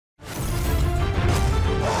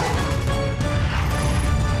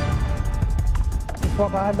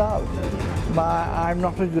what I love. I'm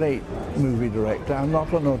not a great movie director, I'm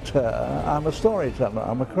not an auteur, I'm a storyteller,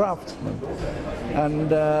 I'm a craftsman.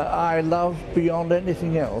 And I love, beyond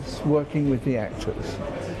anything else, working with the actors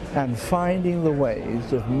and finding the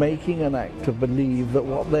ways of making an actor believe that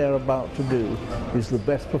what they're about to do is the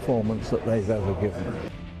best performance that they've ever given.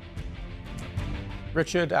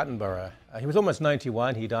 Richard Attenborough. He was almost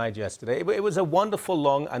 91. He died yesterday. It was a wonderful,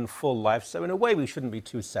 long and full life. So in a way, we shouldn't be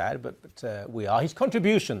too sad, but we are. His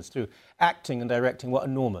contributions to acting and directing were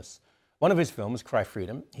enormous. One of his films, Cry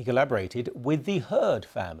Freedom, he collaborated with the Hurd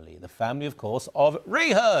family, the family, of course, of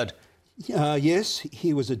Ray Hurd. Yes,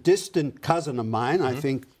 he was a distant cousin of mine, I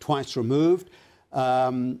think twice removed.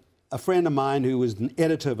 A friend of mine who was an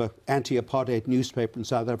editor of an anti-apartheid newspaper in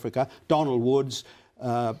South Africa, Donald Woods,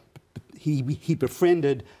 he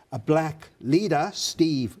befriended a black leader,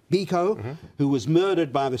 Steve Biko, who was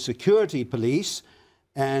murdered by the security police.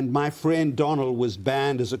 And my friend Donald was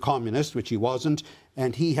banned as a communist, which he wasn't,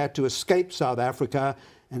 and he had to escape South Africa.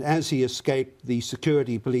 And as he escaped, the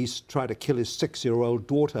security police tried to kill his 6-year-old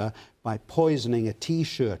daughter by poisoning a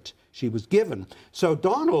T-shirt she was given. So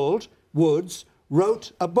Donald Woods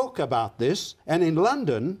wrote a book about this, and in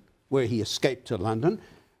London, where he escaped to London,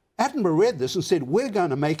 Attenborough read this and said, we're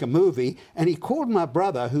going to make a movie. And he called my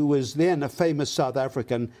brother, who was then a famous South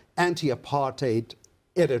African anti-apartheid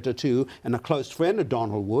editor too, and a close friend of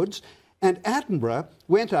Donald Woods. And Attenborough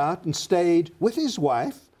went out and stayed with his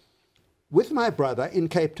wife, with my brother in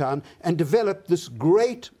Cape Town, and developed this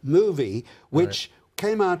great movie, which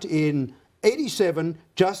came out in '87,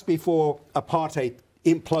 just before apartheid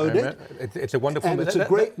imploded. It's a wonderful movie. And it's a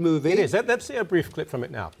great movie. It is. Let's see a brief clip from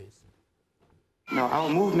it now, please. No, our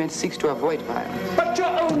movement seeks to avoid violence. But your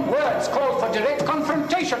own words call for direct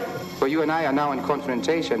confrontation. For you and I are now in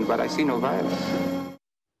confrontation, but I see no violence.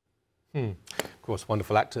 Of course,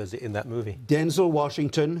 wonderful actors in that movie. Denzel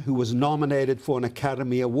Washington, who was nominated for an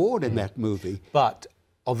Academy Award in that movie. But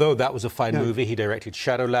although that was a fine movie, he directed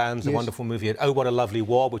Shadowlands, a wonderful movie, and Oh, What a Lovely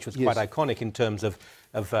War, which was quite iconic in terms of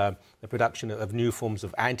the production of new forms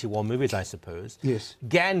of anti-war movies, I suppose. Yes.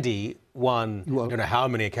 Gandhi won, I don't know how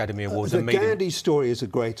many Academy Awards. The Gandhi story is a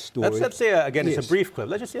great story. Let's see, again, it's a brief clip.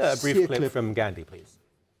 Let's just see a brief clip from Gandhi, please.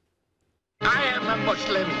 I am a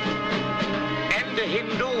Muslim, and a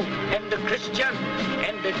Hindu, and a Christian,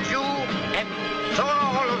 and a Jew, and so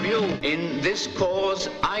are all of you. In this cause,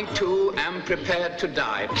 I too am prepared to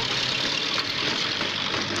die.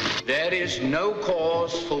 There is no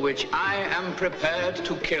cause for which I am prepared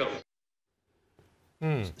to kill.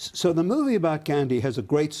 So the movie about Gandhi has a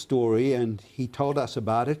great story, and he told us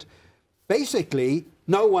about it. Basically,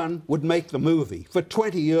 no one would make the movie. For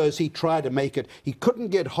 20 years, he tried to make it. He couldn't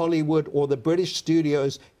get Hollywood or the British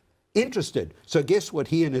studios interested. So guess what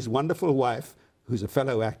he and his wonderful wife, who's a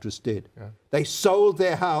fellow actress, did? They sold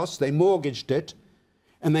their house, they mortgaged it,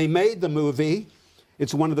 and they made the movie.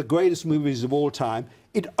 It's one of the greatest movies of all time.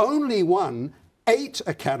 It only won 8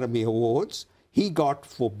 Academy Awards. He got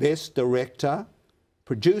for Best Director,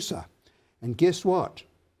 Producer. And guess what?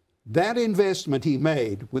 That investment he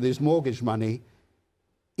made with his mortgage money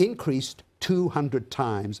increased 200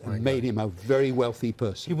 times and made him a very wealthy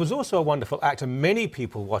person. He was also a wonderful actor. Many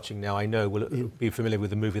people watching now, I know, will be familiar with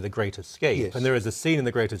the movie The Great Escape. Yes. And there is a scene in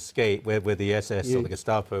The Great Escape where the SS or the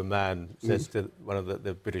Gestapo man says to one of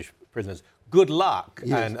the British prisoners, good luck.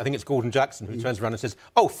 And I think it's Gordon Jackson who turns around and says,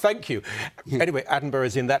 oh, thank you. Anyway, Attenborough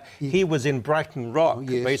is in that. He was in Brighton Rock,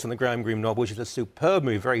 based on the Graham Greene novel, which is a superb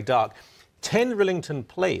movie, very dark. 10 Rillington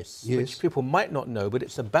Place, which people might not know, but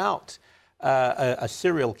it's about a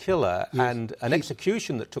serial killer and an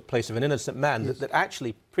execution that took place of an innocent man that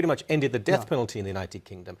actually pretty much ended the death penalty in the United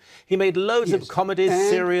Kingdom. He made loads of comedies, and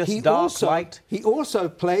serious, dark, light. He also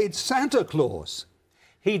played Santa Claus.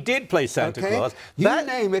 He did play Santa Claus. You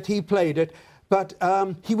name it, he played it. But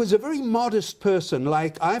he was a very modest person.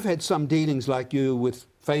 Like, I've had some dealings like you with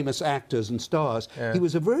famous actors and stars. He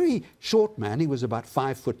was a very short man. He was about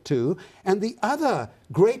 5'2". And the other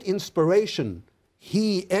great inspiration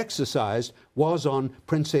he exercised was on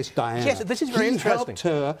Princess Diana. Yes, this is very interesting. He helped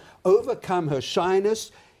her overcome her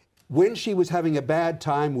shyness when she was having a bad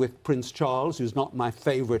time with Prince Charles, who's not my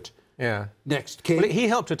favourite next king. Well, he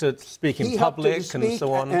helped her to speak in public and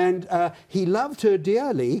so on. And he loved her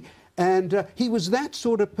dearly. And he was that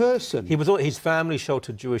sort of person. His family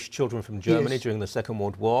sheltered Jewish children from Germany during the Second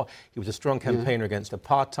World War. He was a strong campaigner against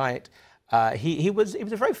apartheid. He was a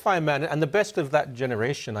very fine man, and the best of that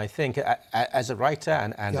generation, I think, as a writer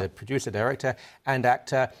and a producer, director, and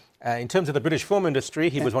actor. In terms of the British film industry,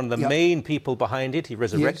 he was one of the main people behind it. He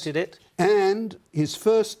resurrected it. And his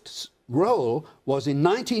first role was in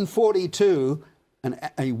 1942,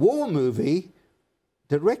 a war movie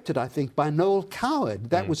directed, I think, by Noel Coward.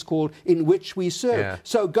 That was called In Which We Serve. Yeah.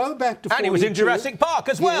 So go back to 42. And he was in Jurassic Park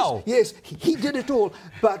as well. Yes, he did it all.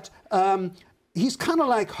 But he's kind of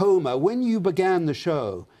like Homer. When you began the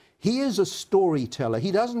show, he is a storyteller.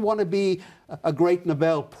 He doesn't want to be a great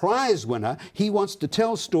Nobel Prize winner. He wants to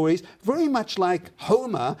tell stories very much like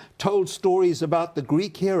Homer told stories about the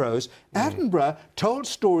Greek heroes. Attenborough told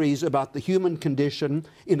stories about the human condition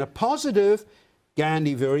in a positive,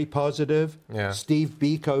 Gandhi very positive, Steve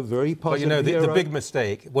Biko very positive. But you know, the hero. big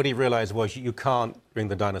mistake, what he realised was you can't bring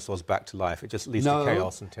the dinosaurs back to life. It just leads to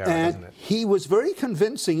chaos and terror, doesn't it? He was very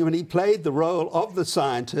convincing when he played the role of the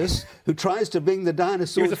scientist who tries to bring the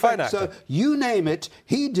dinosaurs He was a fine back. actor. So you name it,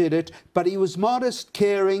 he did it, but he was modest,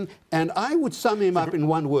 caring, and I would sum him up in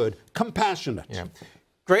one word: compassionate. Yeah.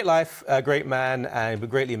 Great life, great man, and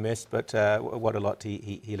greatly missed, but what a lot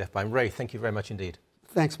he left behind. Ray, thank you very much indeed.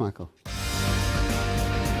 Thanks, Michael.